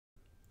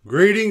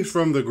Greetings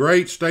from the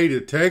great state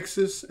of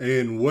Texas,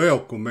 and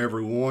welcome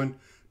everyone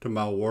to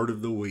my Word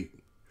of the Week.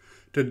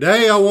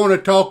 Today I want to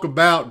talk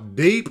about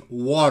deep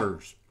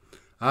waters.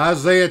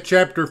 Isaiah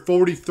chapter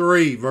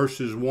 43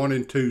 verses 1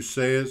 and 2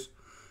 says,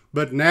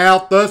 "But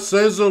now thus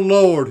says the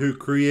Lord who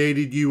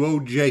created you, O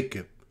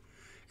Jacob,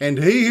 and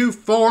he who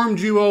formed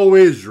you, O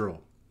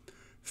Israel,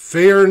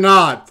 fear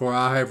not, for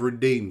I have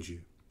redeemed you.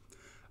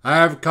 I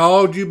have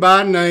called you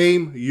by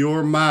name, you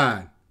are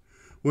mine.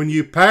 When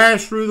you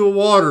pass through the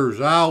waters,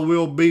 I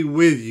will be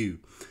with you,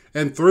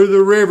 and through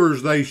the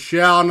rivers they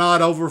shall not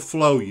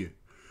overflow you.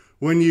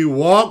 When you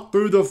walk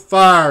through the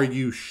fire,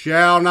 you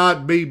shall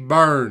not be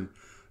burned,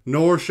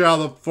 nor shall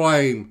the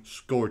flame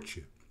scorch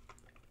you."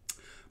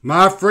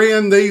 My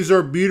friend, these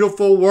are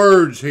beautiful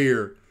words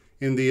here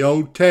in the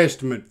Old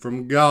Testament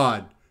from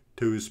God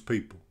to his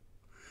people.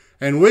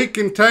 And we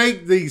can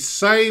take these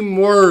same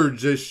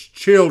words as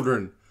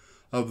children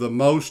of the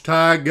Most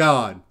High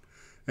God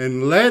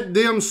and let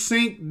them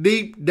sink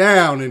deep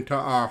down into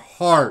our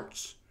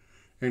hearts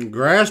and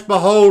grasp a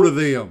hold of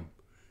them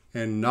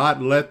and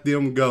not let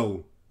them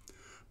go.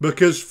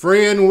 Because,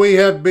 friend, we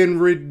have been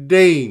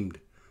redeemed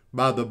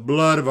by the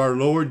blood of our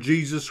Lord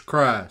Jesus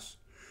Christ,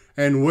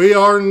 and we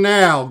are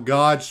now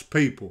God's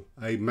people.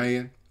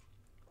 Amen.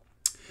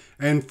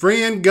 And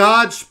friend,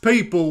 God's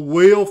people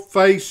will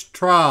face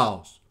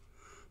trials,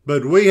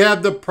 but we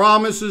have the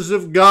promises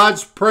of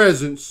God's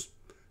presence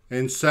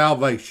and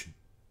salvation.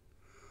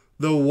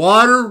 The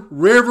water,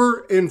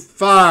 river, and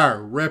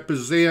fire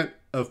represent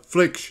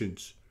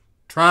afflictions,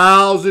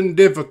 trials, and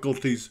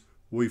difficulties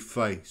we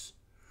face.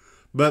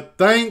 But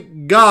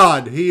thank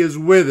God He is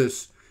with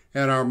us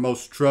in our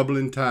most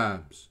troubling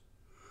times.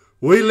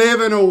 We live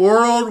in a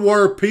world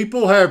where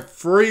people have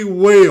free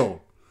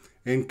will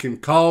and can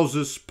cause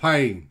us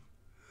pain.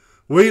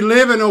 We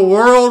live in a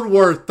world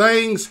where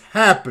things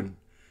happen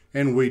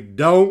and we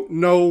don't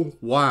know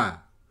why.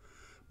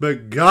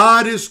 But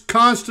God is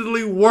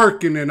constantly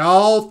working in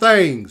all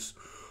things,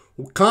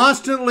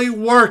 constantly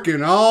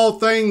working all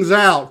things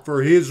out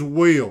for His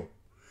will.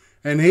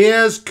 And He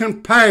has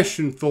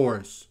compassion for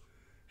us.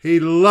 He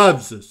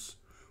loves us.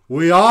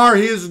 We are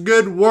His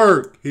good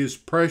work, His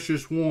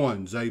precious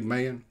ones.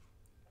 Amen.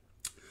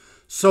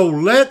 So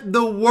let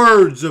the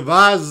words of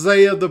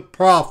Isaiah the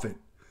prophet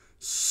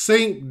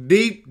sink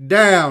deep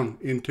down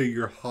into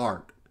your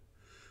heart.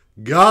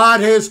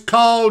 God has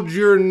called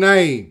your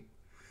name.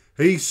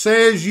 He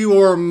says you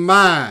are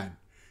mine.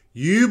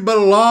 You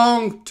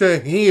belong to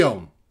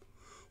Him.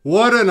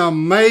 What an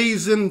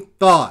amazing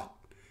thought.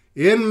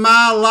 In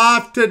my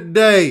life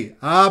today,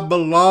 I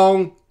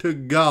belong to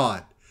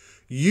God.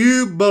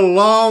 You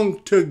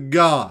belong to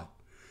God.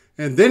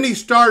 And then He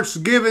starts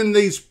giving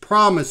these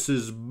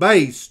promises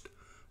based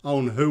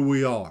on who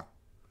we are.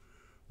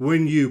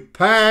 When you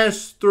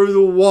pass through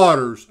the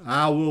waters,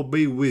 I will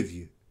be with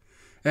you.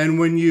 And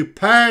when you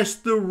pass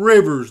the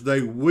rivers,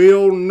 they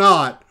will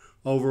not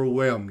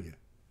overwhelm you.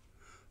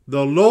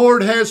 The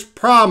Lord has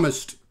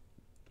promised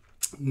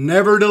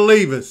never to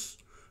leave us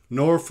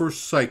nor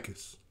forsake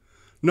us.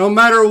 No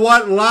matter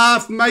what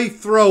life may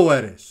throw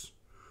at us,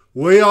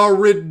 we are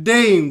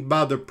redeemed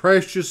by the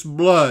precious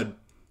blood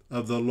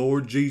of the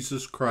Lord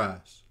Jesus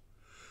Christ.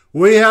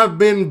 We have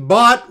been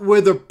bought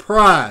with a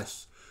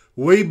price.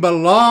 We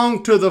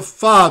belong to the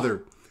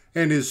Father,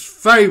 and His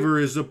favor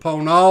is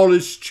upon all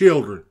His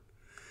children.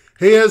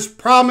 He has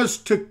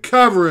promised to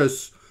cover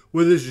us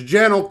with His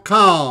gentle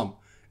calm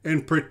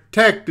and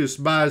protect us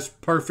by His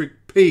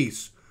perfect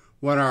peace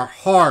when our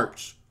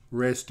hearts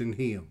rest in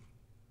Him.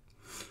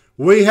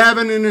 We have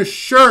an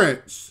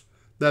assurance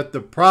that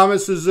the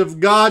promises of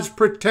God's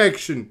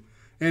protection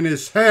and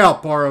His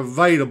help are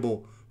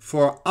available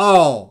for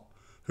all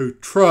who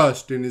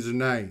trust in His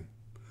name.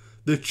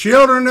 The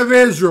children of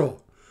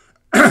Israel,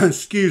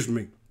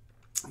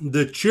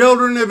 the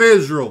children of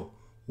Israel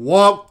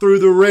walked through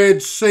the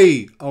Red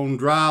Sea on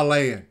dry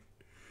land.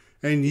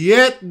 And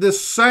yet the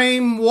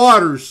same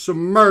waters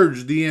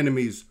submerged the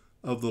enemies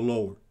of the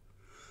Lord.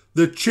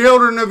 The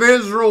children of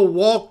Israel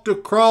walked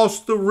across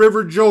the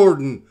river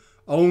Jordan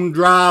on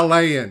dry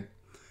land,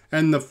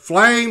 and the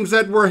flames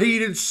that were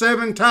heated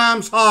 7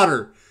 times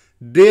hotter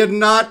did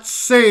not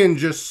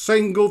singe a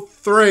single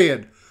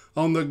thread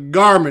on the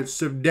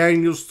garments of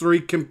Daniel's 3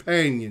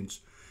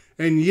 companions,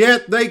 and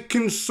yet they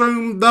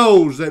consumed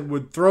those that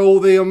would throw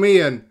them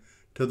in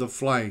to the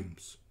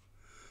flames.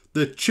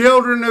 The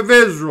children of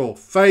Israel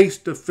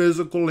faced a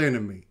physical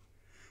enemy,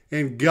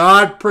 and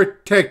God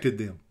protected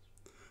them.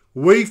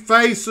 We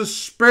face a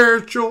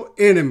spiritual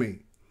enemy,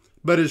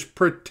 but His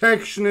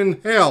protection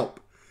and help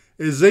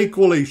is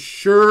equally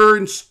sure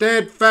and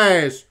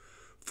steadfast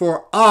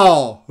for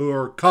all who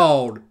are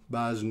called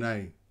by His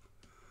name.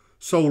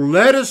 So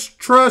let us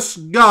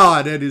trust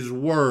God at His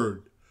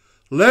word.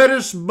 Let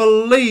us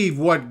believe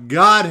what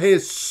God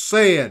has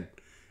said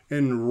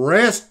and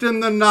rest in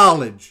the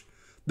knowledge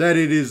that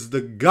it is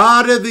the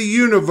God of the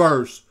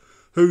universe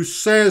who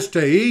says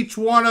to each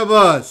one of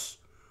us,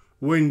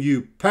 when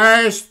you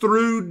pass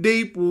through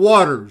deep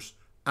waters,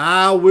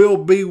 I will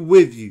be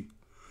with you.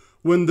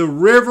 when the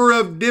river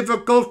of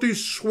difficulty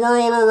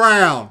swirl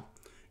around,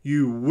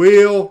 you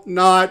will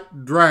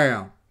not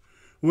drown.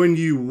 When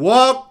you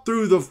walk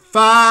through the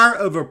fire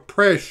of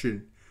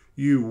oppression,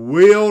 you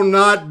will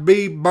not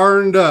be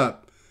burned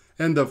up,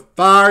 and the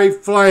fiery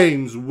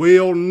flames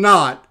will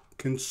not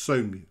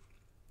consume you.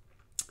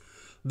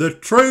 The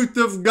truth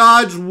of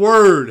God's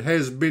word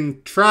has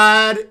been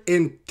tried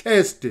and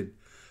tested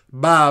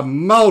by a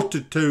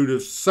multitude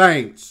of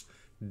saints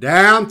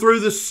down through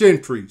the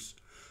centuries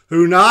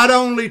who not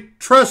only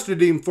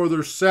trusted him for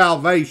their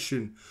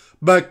salvation,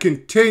 but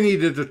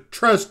continued to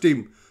trust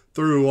him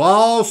through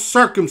all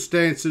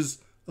circumstances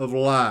of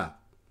life.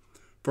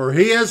 For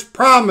he has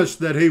promised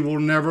that he will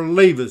never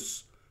leave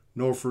us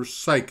nor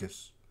forsake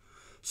us.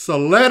 So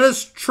let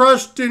us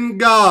trust in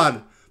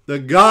God, the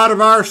God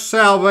of our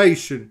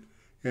salvation,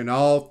 in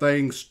all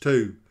things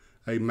too.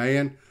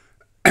 Amen.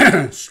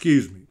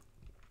 Excuse me.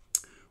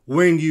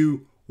 When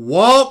you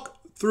walk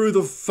through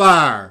the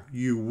fire,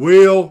 you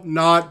will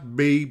not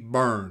be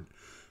burned.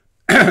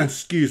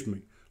 Excuse me.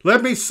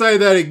 Let me say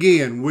that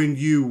again. When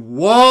you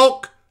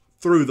walk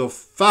through the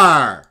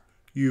fire,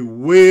 you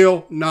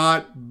will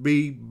not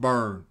be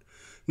burned.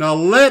 Now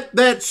let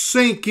that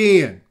sink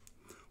in.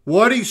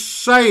 What he's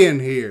saying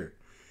here,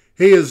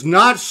 he is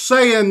not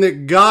saying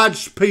that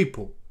God's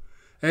people,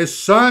 as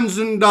sons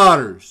and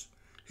daughters,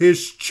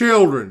 his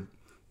children,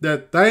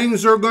 that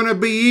things are going to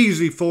be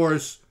easy for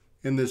us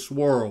in this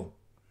world.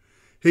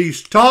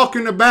 He's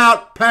talking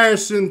about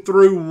passing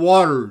through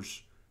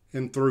waters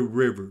and through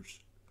rivers.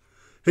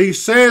 He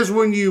says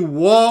when you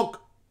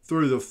walk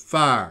through the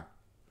fire,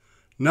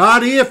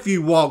 not if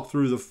you walk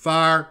through the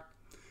fire.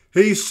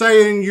 He's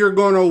saying you're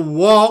going to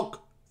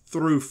walk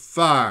through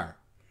fire.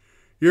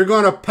 You're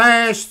going to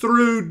pass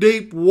through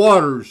deep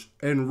waters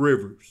and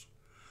rivers.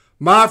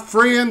 My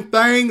friend,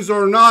 things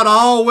are not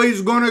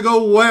always going to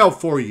go well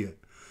for you.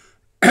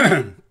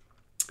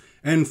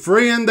 And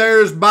friend,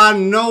 there's by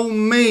no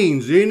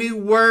means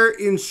anywhere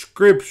in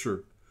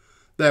Scripture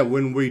that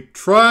when we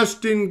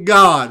trust in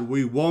God,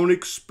 we won't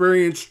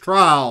experience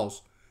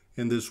trials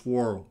in this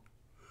world.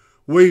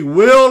 We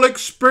will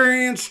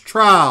experience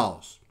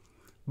trials.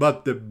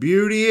 But the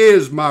beauty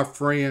is, my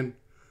friend,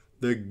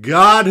 the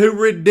God who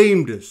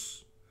redeemed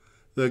us,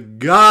 the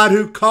God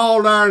who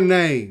called our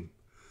name,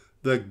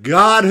 the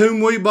God whom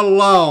we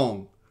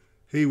belong,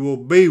 he will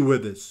be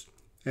with us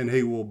and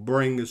he will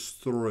bring us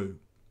through.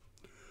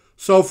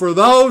 So for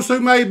those who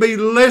may be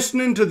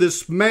listening to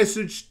this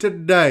message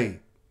today,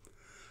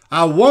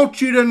 I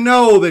want you to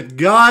know that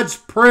God's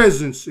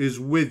presence is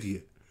with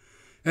you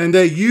and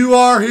that you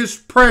are his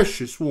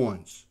precious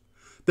ones,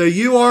 that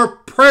you are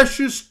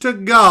precious to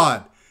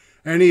God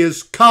and he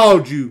has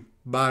called you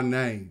by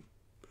name.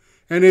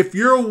 And if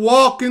you're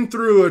walking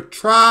through a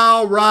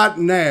trial right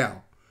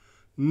now,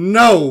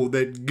 know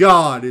that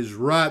God is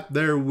right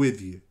there with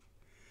you.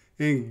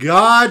 And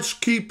God's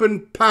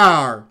keeping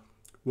power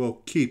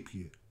will keep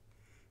you.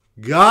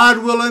 God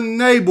will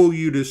enable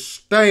you to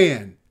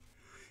stand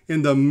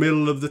in the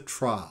middle of the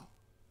trial.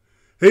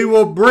 He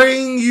will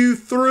bring you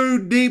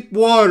through deep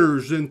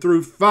waters and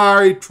through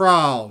fiery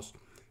trials,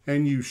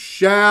 and you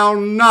shall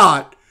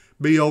not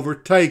be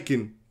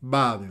overtaken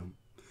by them.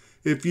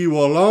 If you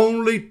will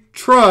only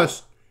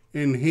trust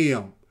in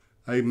him.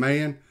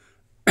 Amen.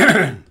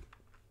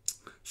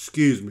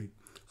 Excuse me.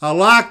 I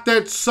like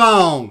that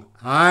song,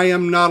 I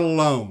Am Not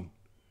Alone.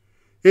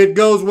 It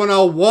goes, when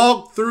I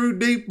walk through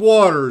deep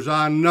waters,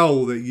 I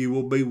know that you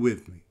will be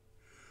with me.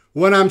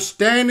 When I'm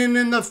standing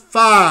in the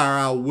fire,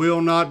 I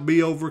will not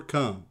be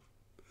overcome.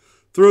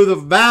 Through the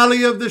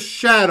valley of the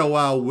shadow,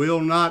 I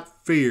will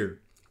not fear.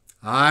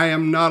 I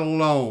am not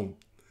alone.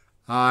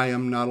 I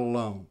am not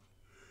alone.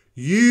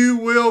 You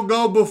will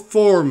go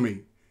before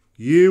me.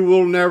 You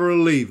will never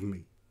leave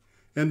me.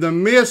 In the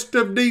midst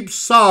of deep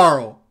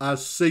sorrow, I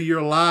see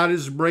your light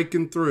is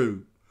breaking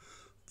through.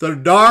 The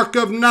dark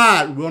of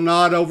night will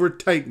not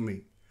overtake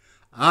me.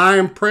 I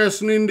am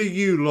pressing into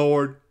you,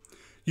 Lord.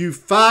 You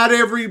fight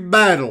every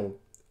battle.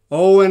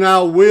 Oh, and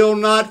I will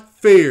not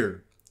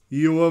fear.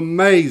 You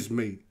amaze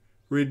me,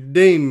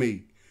 redeem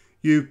me.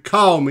 You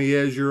call me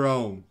as your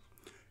own.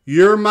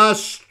 You're my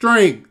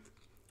strength.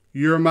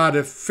 You're my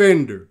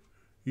defender.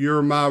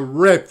 You're my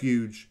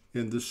refuge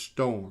in the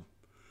storm.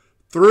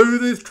 Through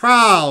the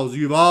trials,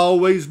 you've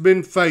always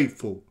been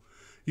faithful.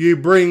 You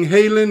bring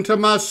healing to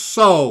my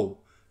soul.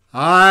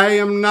 I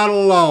am not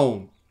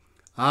alone.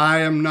 I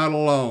am not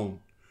alone.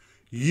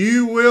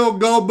 You will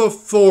go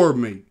before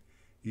me.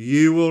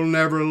 You will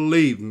never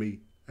leave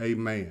me.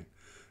 Amen.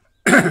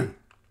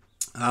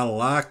 I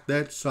like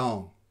that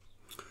song.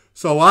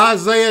 So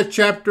Isaiah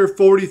chapter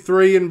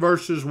 43 and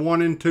verses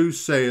 1 and 2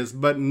 says,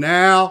 But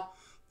now,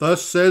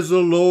 thus says the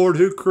Lord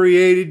who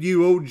created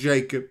you, O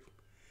Jacob,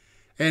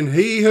 and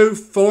he who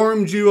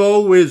formed you,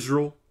 O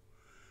Israel,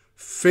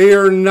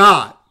 fear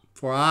not,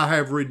 for I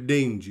have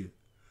redeemed you.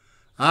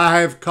 I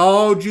have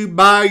called you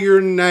by your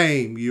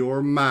name, you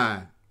are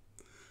mine.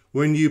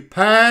 When you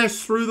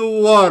pass through the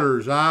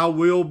waters, I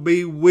will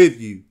be with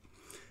you,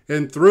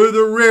 and through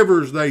the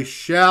rivers they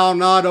shall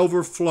not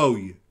overflow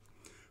you.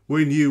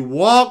 When you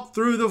walk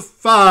through the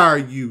fire,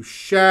 you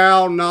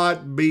shall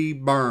not be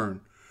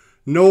burned,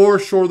 nor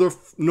shall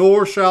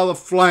the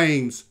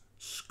flames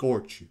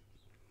scorch you.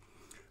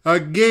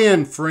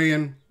 Again,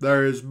 friend,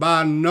 there is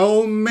by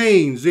no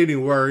means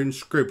anywhere in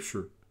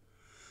Scripture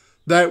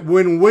that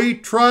when we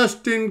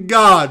trust in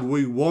God,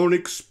 we won't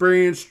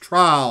experience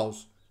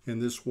trials in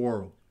this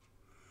world.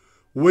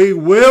 We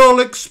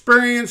will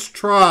experience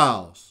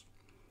trials.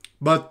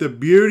 But the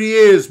beauty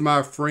is,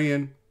 my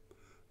friend,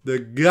 the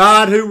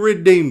God who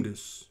redeemed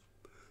us,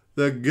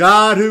 the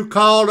God who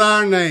called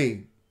our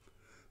name,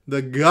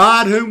 the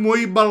God whom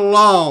we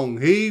belong,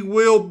 He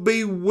will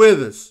be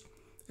with us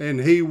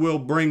and He will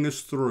bring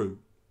us through.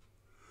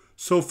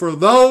 So for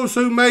those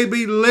who may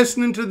be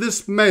listening to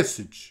this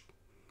message,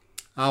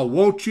 I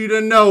want you to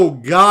know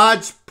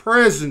God's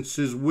presence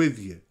is with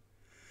you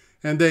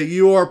and that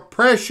you are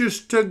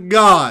precious to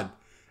God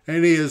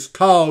and He has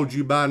called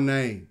you by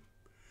name.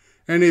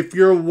 And if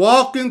you're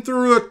walking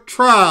through a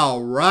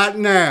trial right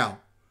now,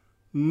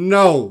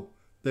 know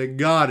that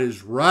God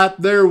is right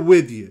there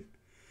with you.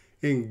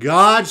 And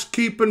God's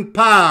keeping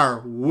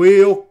power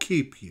will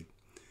keep you.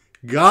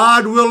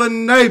 God will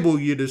enable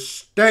you to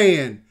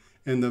stand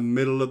in the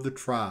middle of the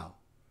trial.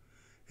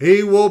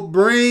 He will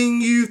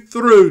bring you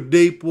through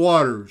deep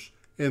waters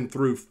and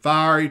through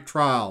fiery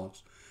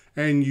trials,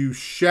 and you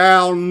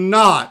shall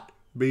not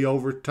be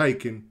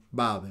overtaken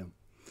by them,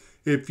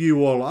 if you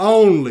will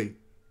only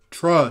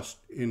trust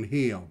in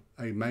Him.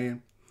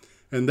 Amen.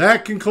 And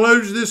that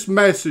concludes this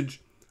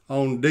message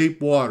on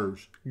deep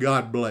waters.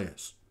 God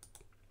bless.